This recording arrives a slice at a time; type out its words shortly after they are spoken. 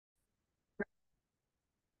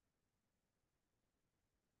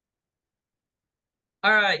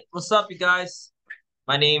All right, what's up, you guys?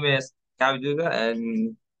 My name is Kaviduga,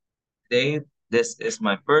 and today this is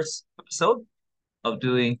my first episode of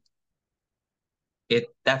doing it.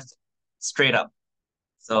 That's straight up.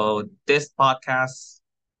 So this podcast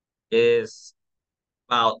is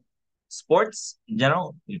about sports in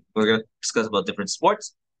general. We're gonna discuss about different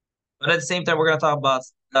sports, but at the same time, we're gonna talk about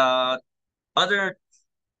uh other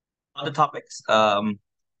other topics that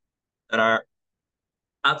are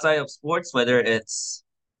outside of sports, whether it's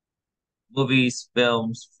movies,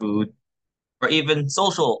 films, food, or even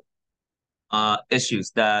social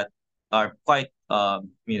issues that are quite that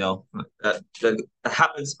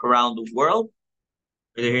happens around the world,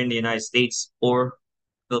 whether here in the United States or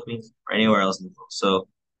Philippines or anywhere else in the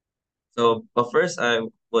world. But first, I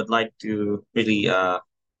would like to really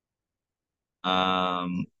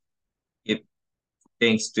um give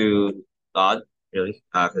thanks to God, really,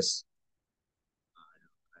 because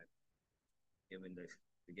I've given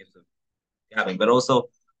the gift of having, but also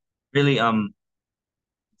really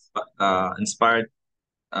inspired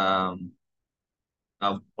um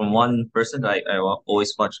from one person that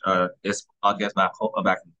always watch this podcast back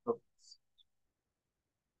in the Philippines.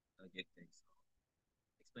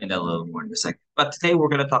 Explain that a little more in a second. But today we're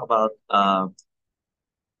going to talk about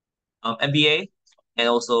NBA and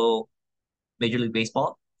also Major League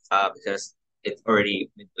Baseball because it's already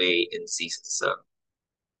midway in the season. So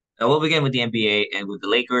we'll begin with the NBA and with the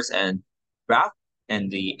Lakers and draft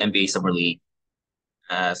and the NBA Summer League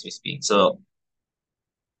as we speak. So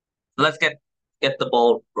let's get the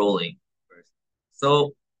ball rolling first.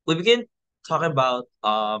 So we begin talking about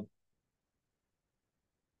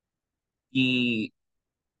the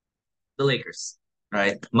the Lakers,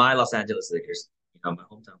 right? My Los Angeles Lakers, my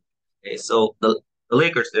hometown. Okay, so the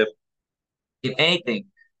Lakers, if anything,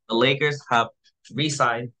 the Lakers have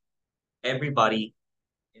re-signed everybody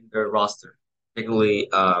in their roster, particularly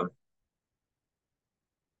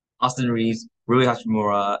Austin Reeves, Rui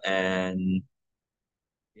Hachimura, and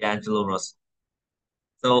D'Angelo Russell.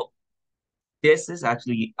 So this is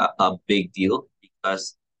actually a big deal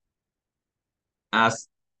because as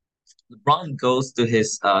LeBron goes to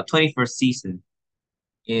his 21st season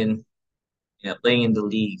in playing in the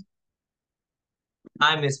league,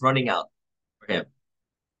 time is running out for him.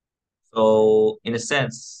 So in a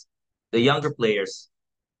sense, the younger players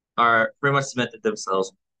are pretty much cemented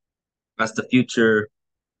themselves as the future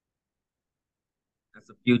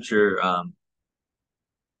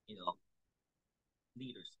you know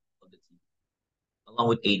leaders of the team, along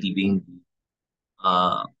with AD being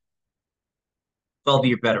the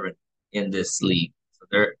 12-year veteran in this league. So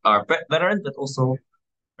there are veterans, but also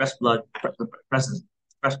fresh blood presence,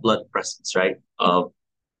 fresh blood presence, right? Of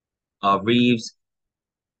Reeves,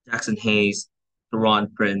 Jackson Hayes,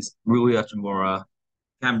 Teron Prince, Rui Hachimura,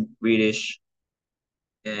 Cam Reddish,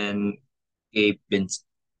 and Gabe Vincent.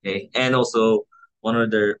 Okay, and also one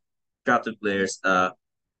of their drafted players,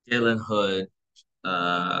 Jalen Hood,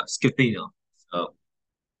 Scipino. So,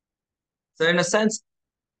 so in a sense,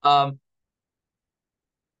 um,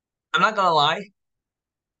 I'm not gonna lie.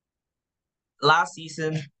 Last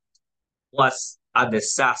season was a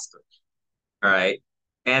disaster. All right,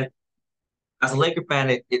 and as a Laker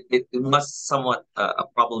fan, it was somewhat a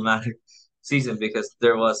problematic season because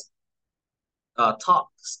there was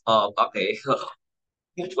talks of okay,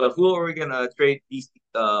 well, who are we gonna trade these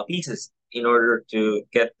pieces in order to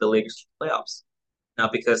get the Lakers to the playoffs? Now,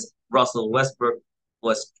 because Russell Westbrook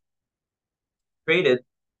was traded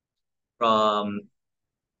from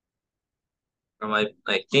I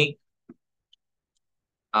think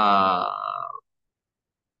uh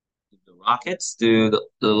the Rockets to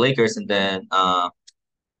the Lakers, and then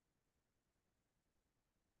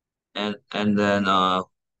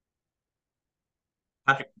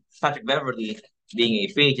Patrick Patrick Beverly being a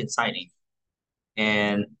free agent signing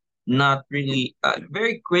and not really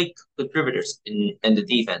very great contributors in the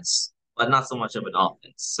defense, but not so much of an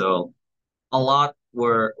offense. So a lot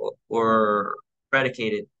were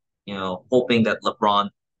predicated, hoping that LeBron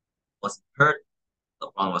wasn't hurt,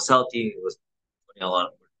 LeBron was healthy, he was putting a lot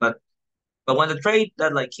of work. But when the trade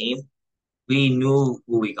deadline came, we knew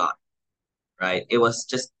who we got, right? It was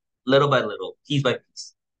just little by little, piece by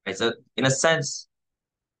piece. Right. So in a sense,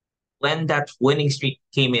 when that winning streak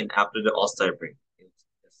came in after the All-Star break, it was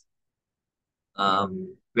just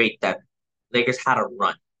great that Lakers had a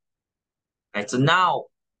run. Right. So now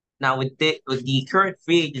with the current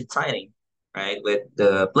free agent signing, right, with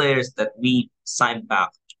the players that we signed back.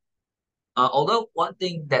 Although one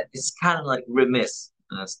thing that is kind of like remiss,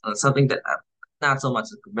 something that not so much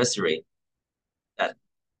to commiserate, that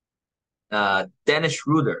Dennis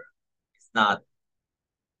Schroeder is not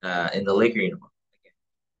in the Laker uniform.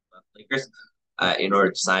 Lakers in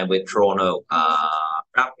order to sign with Toronto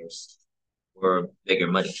Raptors for bigger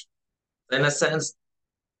money. In a sense,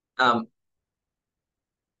 um,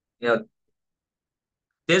 you know,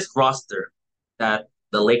 this roster that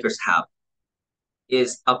the Lakers have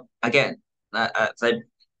is up again. As I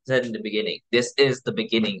said in the beginning, this is the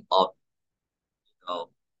beginning of know,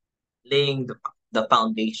 laying the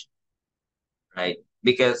foundation, right?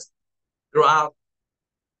 Because throughout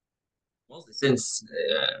mostly since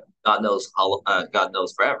God knows how God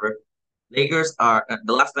knows forever, Lakers are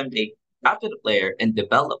the last time they drafted a player and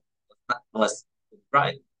developed was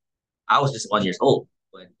right. I was just 1 year old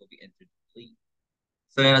when Kobe entered the league.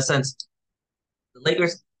 So in a sense, the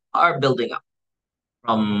Lakers are building up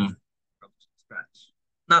from scratch.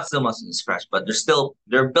 Not so much in scratch, but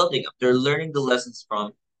they're building up. They're learning the lessons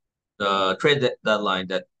from the deadline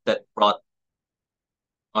that brought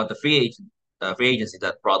the free agency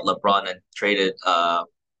that brought LeBron and traded a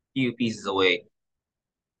few pieces away,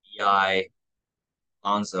 Bi,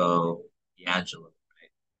 Lonzo, D'Angelo,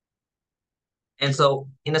 right? And so,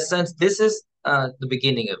 in a sense, this is the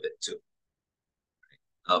beginning of it too.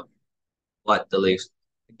 Of what the Lakers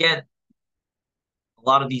again, a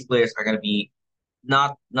lot of these players are going to be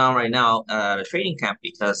not right now at a training camp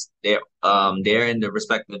because they're in the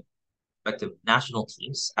respective national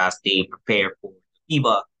teams as they prepare for the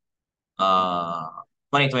FIBA uh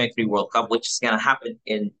 2023 World Cup, which is gonna happen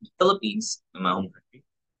in the Philippines, in my home country,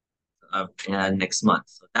 next month.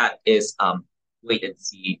 So that is wait and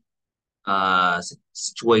see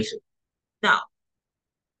situation. Now,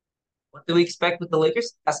 what do we expect with the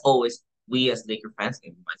Lakers? As always, we as Laker fans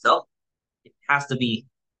and myself, it has to be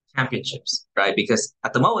championships, right? Because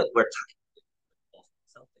at the moment we're tied with Boston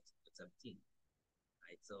Celtics with 17,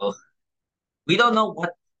 right? So we don't know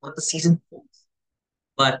what the season holds,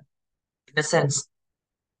 but in a sense,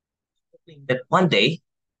 hoping that one day,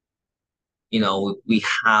 we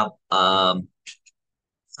have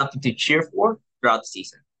something to cheer for throughout the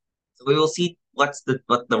season. So we will see what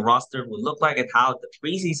the roster will look like and how the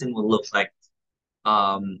preseason will look like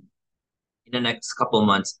um in the next couple of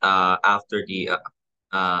months after the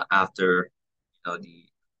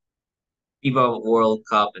FIBA World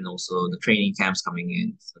Cup and also the training camps coming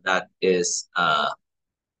in. So that's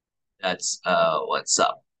what's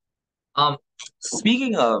up. Um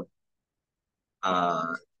Speaking of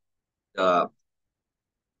uh the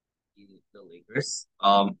the Lakers,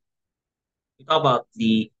 we talk about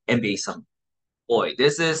the NBA summer. Boy,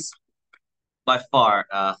 this is by far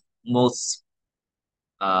most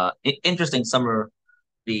interesting summer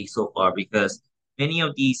league so far because many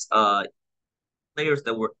of these players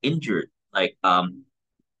that were injured, like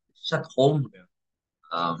Chet Holmgren,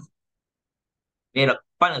 um,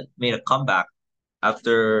 finally made a comeback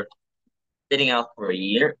after sitting out for a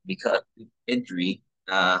year because of injury,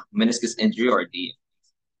 meniscus injury, or the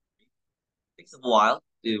takes a while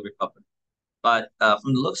to recover. But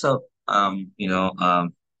from the looks of uh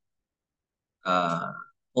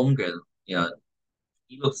Holmgren,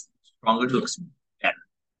 he looks stronger, looks better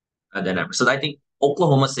than ever. So I think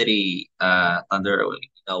Oklahoma City Thunder,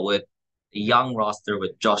 with a young roster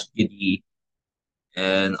with Josh Giddey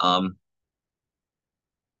and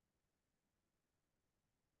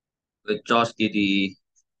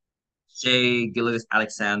Shea Gillis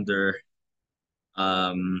Alexander,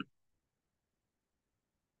 um,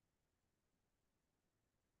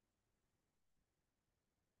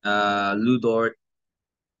 Lou Dort,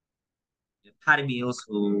 Patty Mills,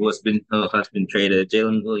 who has been traded,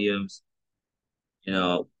 Jalen Williams, you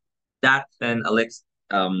know, that and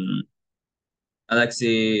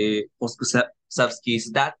Alexei Pokusevsky.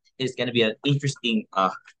 So that is going to be an interesting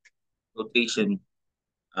rotation.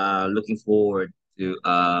 Looking forward to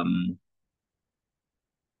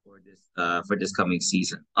for this coming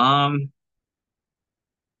season.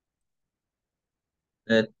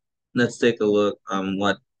 Let let's take a look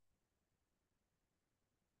what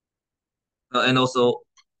and also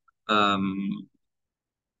um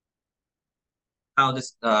how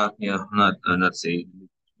this not say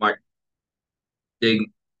Mark Dig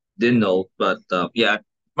Dignault, but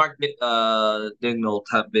Mark Dignault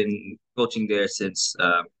have been coaching there since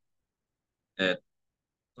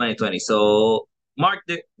 2020. So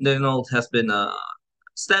Dignault has been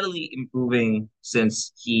steadily improving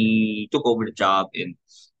since he took over the job in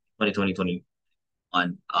 2021.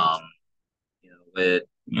 With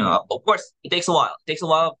of course it takes a while. It takes a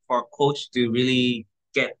while for a coach to really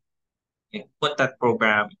get put that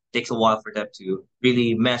program. It takes a while for them to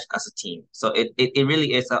really mesh as a team. So it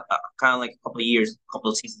really is a kind of like a couple of years,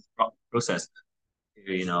 couple of seasons process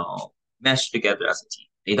to mesh together as a team.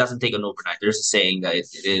 It doesn't take an overnight. There's a saying that it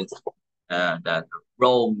is that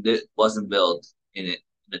Rome wasn't built in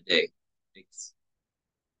a day. It takes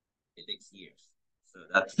it takes years. So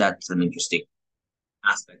that's an interesting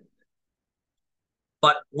aspect.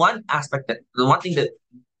 But one aspect that the one thing that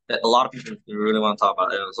a lot of people really want to talk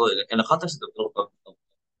about, and also in the context of of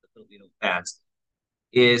the Filipino fans,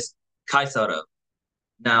 is Kai Soto.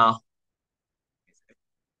 Now,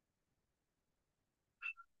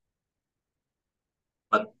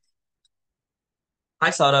 but Kai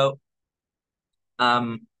Soto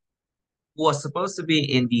um, was supposed to be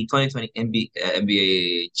in the 2020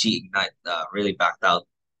 NBA G Ignite, really backed out.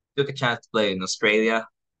 Took a chance to play in Australia,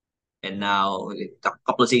 and now a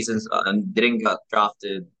couple of seasons didn't got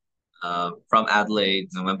drafted from Adelaide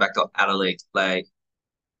and went back to Adelaide to play.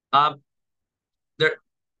 Um, there,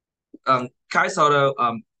 Kai Soto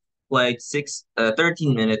played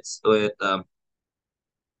 13 minutes with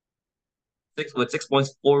 6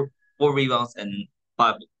 points, four rebounds, and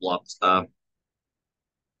five blocks.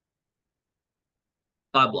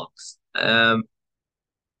 Five blocks. And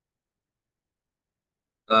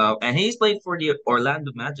he's played for the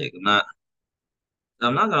Orlando Magic.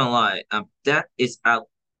 I'm not gonna lie. That is out.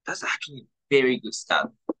 That's actually a very good stat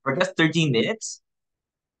for just 13 minutes.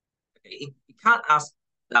 You can't ask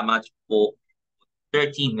that much for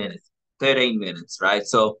 13 minutes, 13 minutes, right?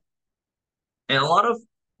 So, and a lot of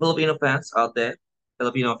Filipino fans out there,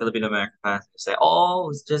 Filipino American fans, say, "Oh,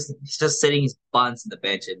 he's just sitting his buns in the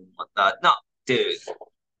bench and whatnot." No, dude,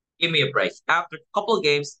 give me a break. After a couple of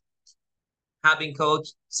games, having coach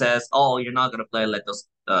says, "Oh, you're not gonna play. Let those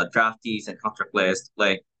draftees and contract players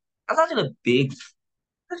play." That's actually a big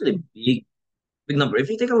number. If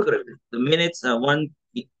you take a look at it, the minutes, one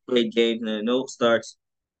played game, no starts,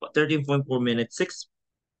 13.4 minutes, six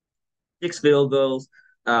field goals.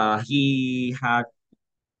 He had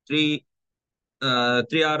three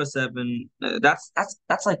three out of seven. That's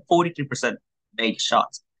like 43% made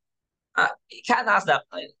shots. You can't ask that.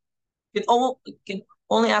 Can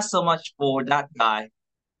only ask so much for that guy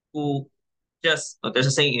who just there's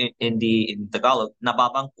a saying in Tagalog,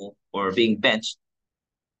 nababangko or being benched.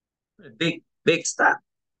 Big stat.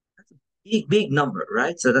 That's a big number,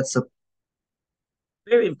 right? So that's a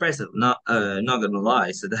very impressive. Not gonna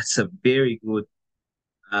lie. So that's a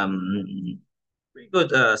um very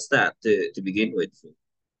good stat to begin with. So,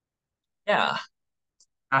 yeah,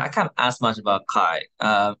 I can't ask much about Kai.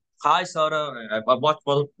 Kai Soto, I've watched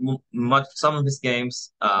much some of his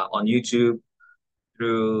games on YouTube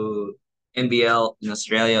through NBL in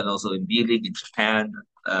Australia and also in B League in Japan.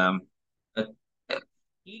 Um, uh, uh,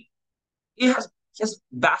 he he has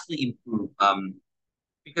vastly improved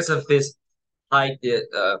because of his height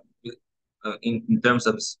in terms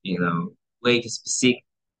of weight, his physique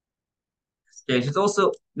change. It's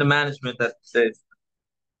also the management that's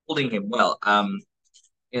holding him well.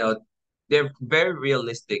 You know, they're very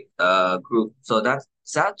realistic group, so that's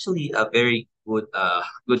it's actually a very good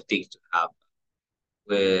thing to have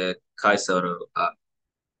with Kai Soto.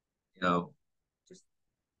 You know, just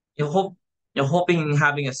you hope you're hoping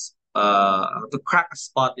having to crack a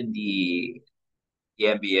spot in the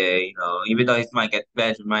NBA. You know, even though he might get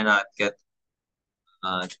benched, he might not get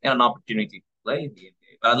an opportunity to play in the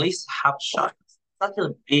NBA, but at least have a shot. It's such a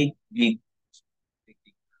big thing.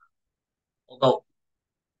 Although,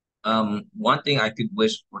 one thing I could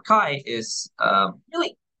wish for Kai is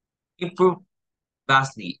really improve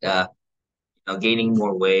vastly. Gaining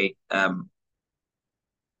more weight.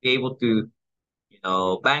 Be able to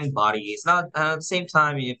bang bodies. Not at the same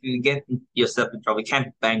time, if you get yourself in trouble, you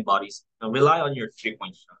can't bang bodies. Rely on your 3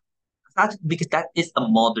 point shot. That's because that is a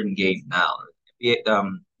modern game now.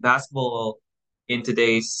 Basketball in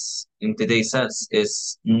today's sense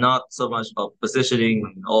is not so much of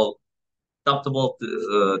positioning, all dump the ball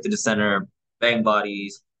to the center, bang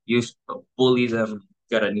bodies, use bully them,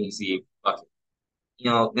 get an easy bucket.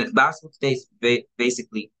 Basketball today is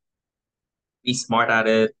basically be smart at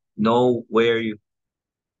it, know where you're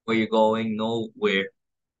going, know where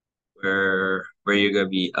you're gonna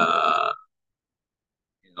be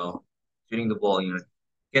you know shooting the ball,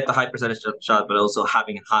 get the high percentage of shot, but also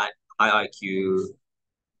having high IQ,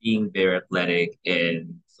 being very athletic,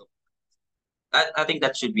 and so I think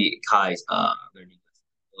that should be Kai's learning lesson.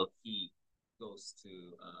 So he goes to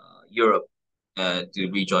Europe to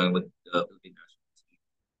rejoin with the Philippine national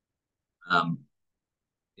team.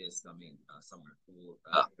 This coming summer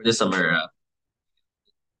for this summer,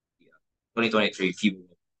 yeah, 2023 FIBA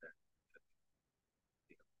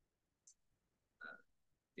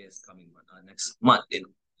is coming next month.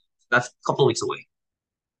 That's a couple of weeks away.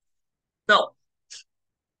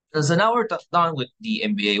 So now we're done with the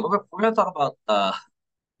NBA. We're gonna talk about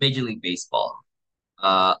Major League Baseball.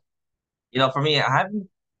 Uh, For me, I haven't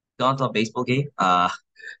gone to a baseball game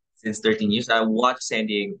since 13 years. I watched San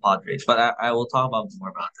Diego Padres, but I will talk about more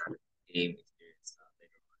about that game experience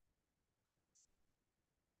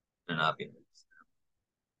later on.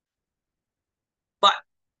 But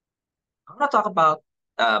I want to talk about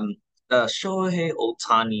the Shohei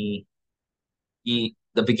Otani,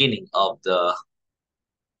 the beginning of the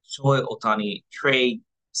Shohei Otani trade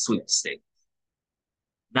sweepstakes.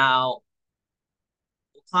 Now,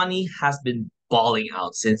 Otani has been balling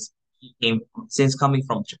out since coming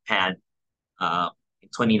from Japan in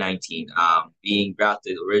 2019, being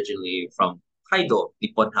drafted originally from Kaido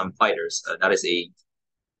Nipponham Fighters. That is a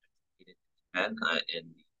in Japan in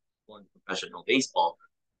one professional baseball,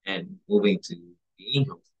 and moving to the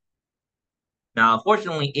Angels. Now,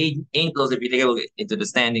 unfortunately, Angels, if you take a look into the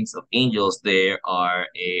standings of Angels, they are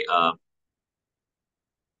a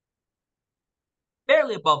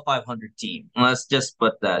barely above 500 team. Let's just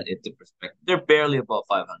put that into perspective. They're barely above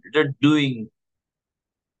 500. They're doing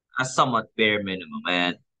a somewhat bare minimum.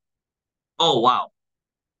 And oh wow,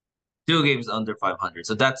 2 games under 500.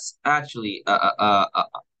 So that's actually a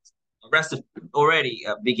recipe already.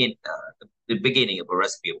 The beginning of a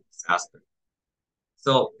recipe of disaster.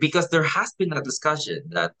 So because there has been a discussion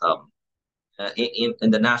that in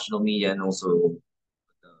the national media and also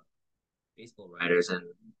the baseball writers and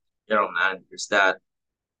general managers that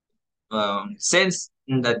since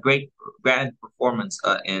that great grand performance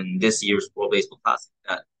in this year's World Baseball Classic,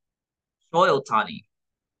 that Shohei Ohtani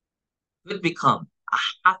could become a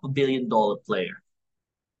 $500 million player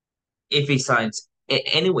if he signs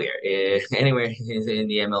anywhere, anywhere in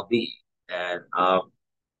the MLB. And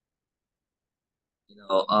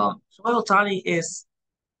Shohei Ohtani is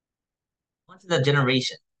once in a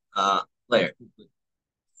generation player who could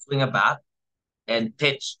swing a bat and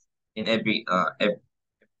pitch in every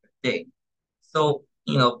day. So,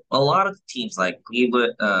 a lot of teams like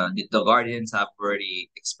Cleveland, the Guardians have already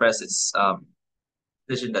expressed its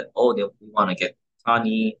decision that, we want to get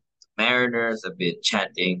Tani. Mariners have been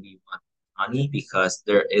chanting we want Tani because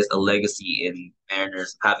there is a legacy in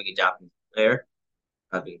Mariners having a Japanese player,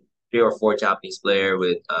 having 3 or 4 Japanese player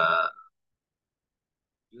with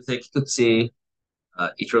Yusei Kikuchi,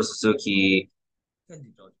 Ichiro Suzuki,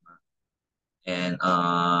 Kenji Jojima, and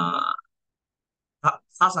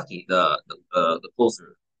Sasaki, the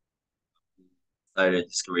closer who started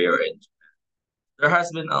his career in. There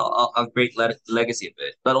has been a great legacy of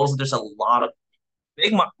it, but also there's a lot of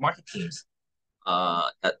big market teams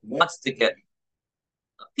that wants to get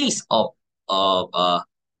a piece of uh,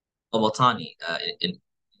 of Otani in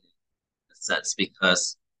a sense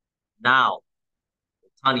because now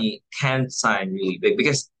Otani can sign really big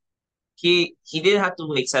because he didn't have to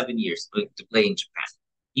wait 7 years to play in Japan.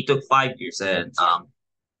 He took 5 years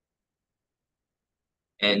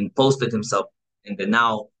and posted himself in the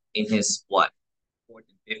now in his what fourth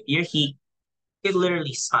and fifth year he could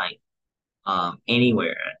literally sign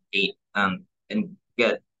anywhere at eight and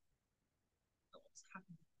get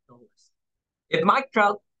if Mike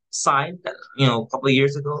Trout signed a couple of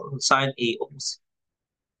years ago signed a almost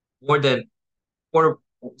more than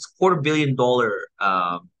 $250 million 10-year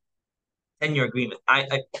agreement.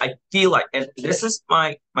 I feel like, and this is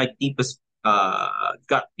my deepest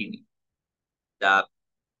gut feeling that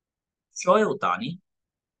Shohei Ohtani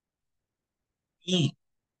he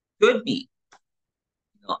could be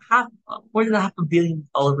half more than $500 million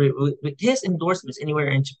with his endorsements anywhere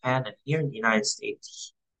in Japan and here in the United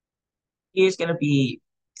States. He is gonna be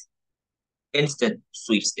instant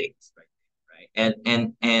sweepstakes, right? And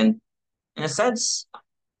in a sense,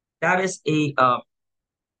 that is a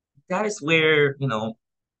that is where the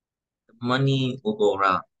money will go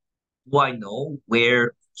around. Do I know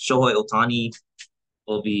where Shohei Otani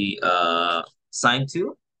will be signed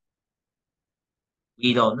to?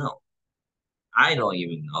 We don't know. I don't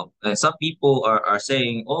even know. And some people are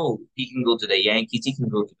saying, oh, he can go to the Yankees, he can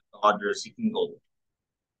go to the Dodgers, he can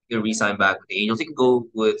resign back with the Angels, he can go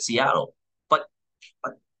with Seattle. But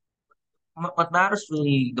what matters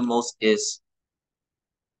really the most is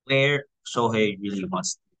where Shohei really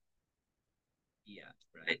wants to be at,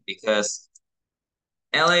 right? Because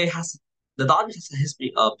LA has the Dodgers has a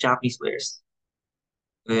history of Japanese players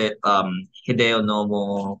with Hideo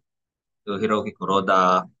Nomo, Hiroki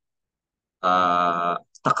Kuroda,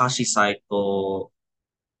 Takashi Saito,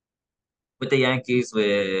 with the Yankees with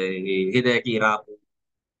Hideki Irabu,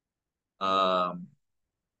 um,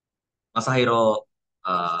 Masahiro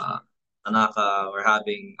Tanaka. We're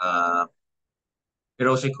having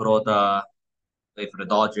Hiroshi Kuroda play for the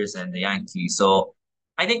Dodgers and the Yankees. So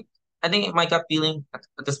I think my gut feeling at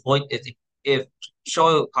this point is if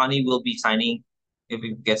Shohei Ohtani will be signing if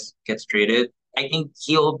he gets traded. I think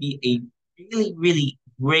he'll be a really really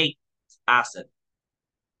great asset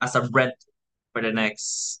as a rent for the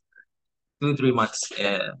next 2 3 months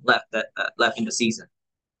left in the season.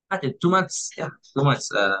 I think 2 months, yeah, 2 months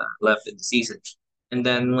left in the season. And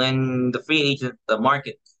then when the free agent the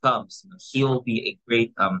market comes, he'll be a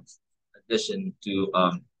great addition to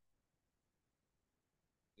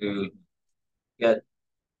get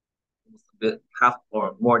half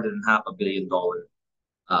or more than $500 million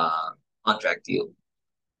uh contract deal.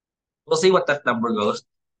 We'll see what that number goes.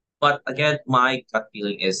 But again, my gut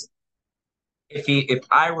feeling is if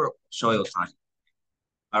I were Shohei Ohtani,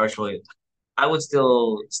 I were Shohei Ohtani, I would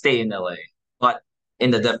still stay in LA, but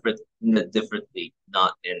in a different league,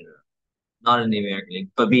 not in the American League,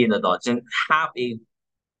 but be in the Dodgers and have a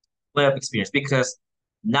playoff experience because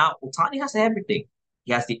now Otani has everything.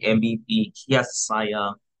 He has the MVP, he has the Cy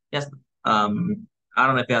Young, he has I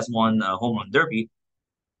don't know if he has one home run derby.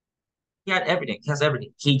 He had everything. He has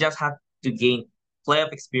everything. He just had to gain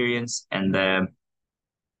playoff experience and then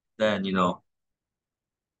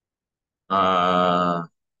uh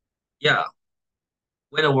yeah,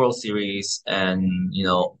 win a World Series and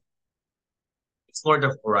explore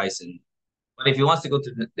the horizon. But if he wants to go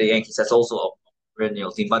to the Yankees, that's also a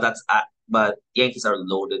perennial team. But Yankees are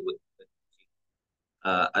loaded with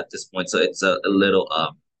at this point, so it's a little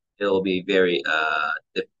it'll be very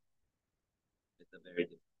it's a very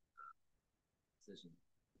difficult decision.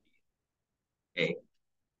 Okay.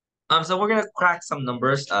 So we're gonna crack some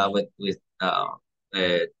numbers uh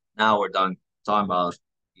now we're done talking about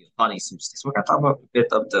the funny superstitions. We're gonna talk about a bit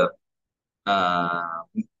of the uh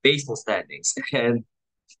baseball standings and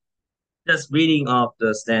just reading off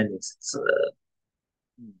the standings.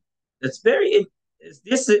 It's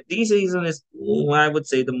this season is I would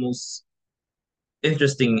say the most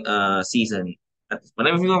interesting season at this point.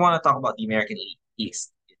 If we want to talk about the American League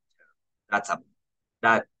East, that's a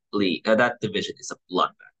that league that division is a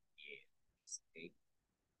bloodbath. Okay.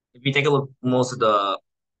 If you take a look, most of the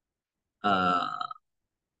uh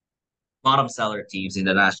bottom seller teams in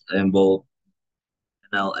the national in both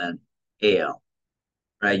NL and AL,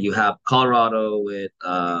 right? You have Colorado with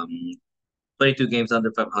 22 games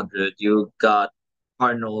under 500. You got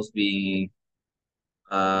Cardinals being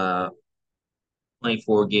uh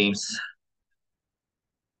 24 games,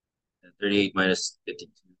 38 minus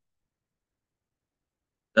 52.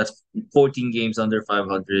 That's 14 games under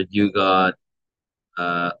 500.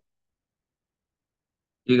 Uh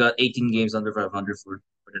you got 18 games under 500 for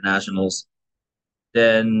the Nationals.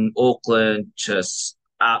 Then Oakland just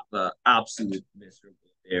absolute miserable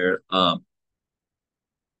there.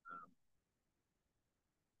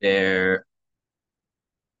 They're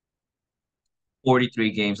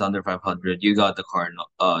 43 games under 500. You got the Cardinal.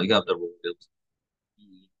 You got the Royals.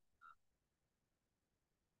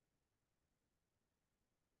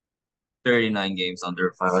 39 games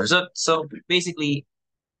under 500. So basically,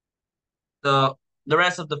 the the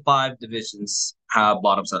rest of the five divisions have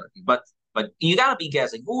bottom seller. But you gotta be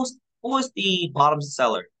guessing who is the bottom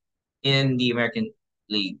seller in the American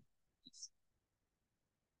League.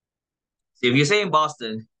 So if you're saying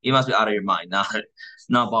Boston, you must be out of your mind.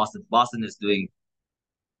 Not Boston. Boston is doing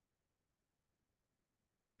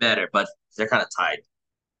better, but they're kind of tied,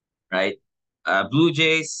 right? Blue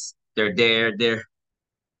Jays, they're there. They're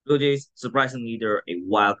Blue Jays. Surprisingly, they're a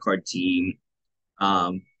wild card team.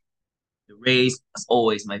 Um, the Rays, as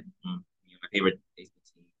always, my favorite baseball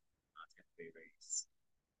team. Tampa Bay Rays,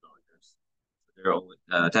 Dodgers. They're always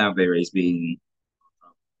Tampa Bay Rays being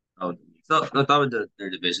on top of their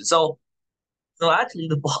division. So actually,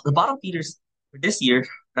 the bottom feeders for this year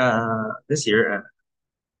in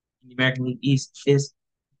the American League East is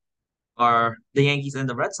are the Yankees and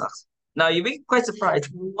the Red Sox. Now you may be quite surprised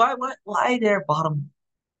why they're bottom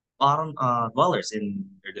dwellers in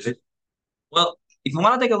their division. Well, if you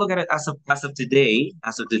want to take a look at it as of today,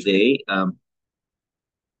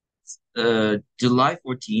 July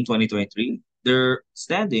 14, 2023,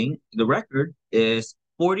 the record is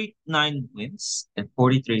 49 wins and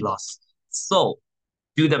 43 losses. So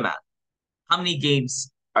do the math. How many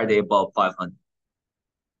games are they above 500?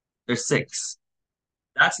 There's six.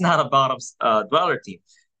 That's not a bottom dweller team.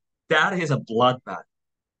 That is a bloodbath.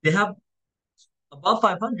 They have above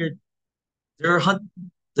 500. They're hunt.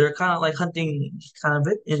 They're kind of like hunting kind of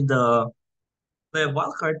it in the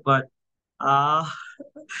wild card, but uh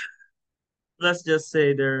let's just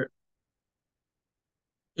say they're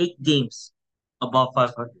 8 games above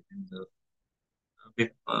 500. If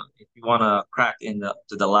you want to crack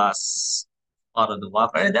to the last spot of the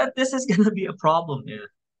wild card, and that this is gonna be a problem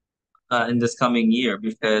in this coming year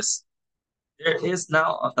because there is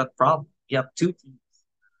now that problem. we have two teams,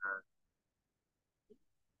 uh,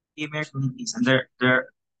 the American League East, and they're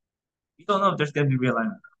we don't know if there's gonna be real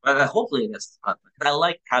lineup, but hopefully that's not. I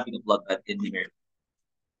like having a bloodbath in the American,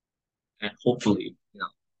 and hopefully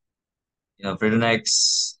for the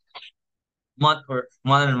next month or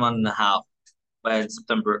month and a half, when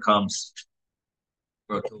September comes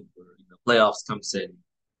or October, playoffs comes in,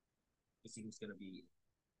 we see who's gonna be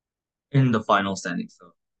in the final standing.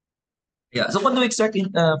 So yeah. So what do we expect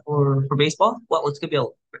for baseball? Well, it's gonna be a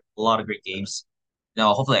lot of great games.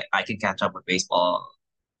 Hopefully I can catch up with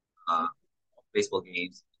uh, baseball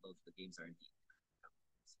games. Those the games are indeed.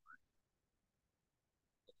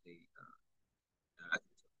 Hopefully,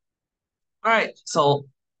 all right. So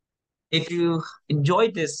if you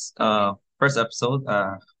enjoyed this first episode,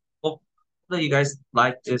 hope that you guys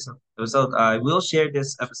like this episode. I will share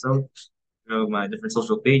this episode through my different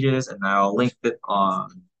social pages, and I'll link it on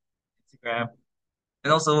Instagram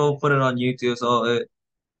and also put it on YouTube. So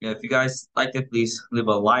if you guys liked it, please leave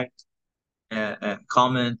a like and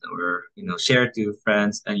comment or share it to your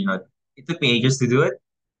friends. And it took me ages to do it,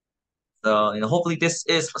 so hopefully this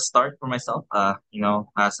is a start for myself.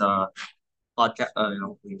 As a podcast,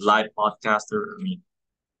 live podcaster. I mean,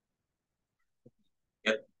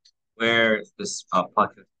 get where this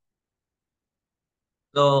podcast.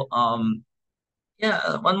 So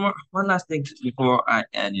yeah, one last thing before I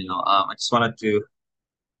end. I just wanted to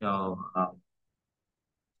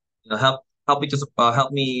help me to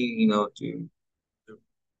help me to,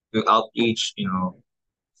 to outreach,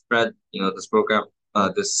 spread this program,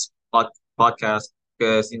 this podcast,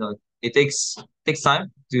 because it takes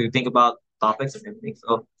time to think about topics and everything.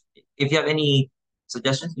 So if you have any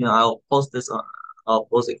suggestions, I'll post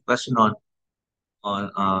a question on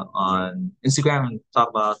Instagram and talk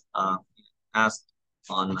about ask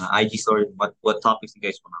on IG story what topics you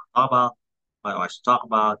guys want to talk about, what I should talk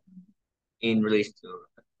about in relation to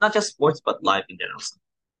not just sports but life in general. So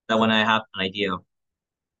that when I have an idea of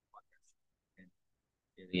what I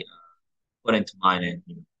can really put into mind and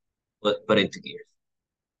put into gears.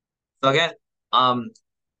 So again, um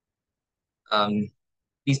um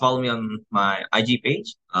please follow me on my IG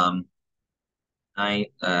page.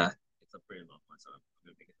 It's a pretty long one, so I'm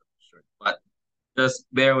gonna make it short. But just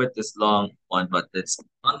bear with this long one, but it's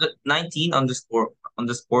under 19 underscore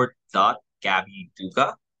dot Gabby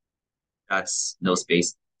Duga. That's no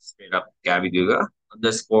space, straight up Gabby Duga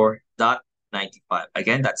underscore dot 95.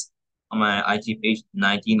 Again, that's on my IG page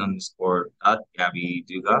 19 underscore dot Gabby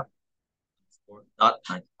Duga underscore dot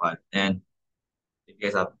 95. And if you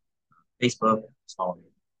guys have Facebook, just follow me.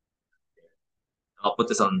 I'll put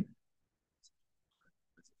this on.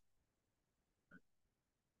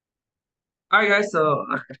 All right, guys. So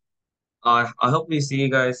I hope we see you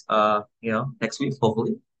guys. Next week,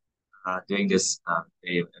 hopefully. Doing this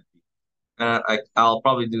video. I'll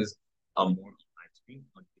probably do this more on live stream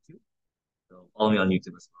on YouTube. So follow me on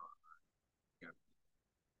YouTube as well. Yeah.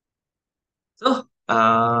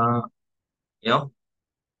 So you know,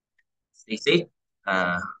 stay safe.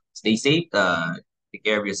 Uh, stay safe. Take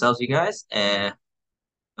care of yourselves, you guys. And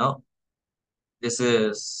this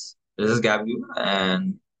is Gabby,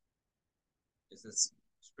 and this is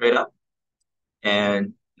straight up.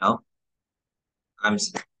 And I'm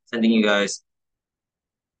sending you guys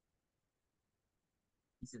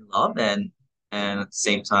peace and love, and at the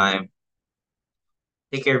same time,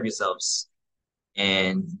 take care of yourselves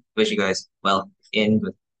and wish you guys well in.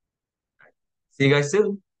 See you guys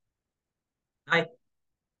soon. Bye.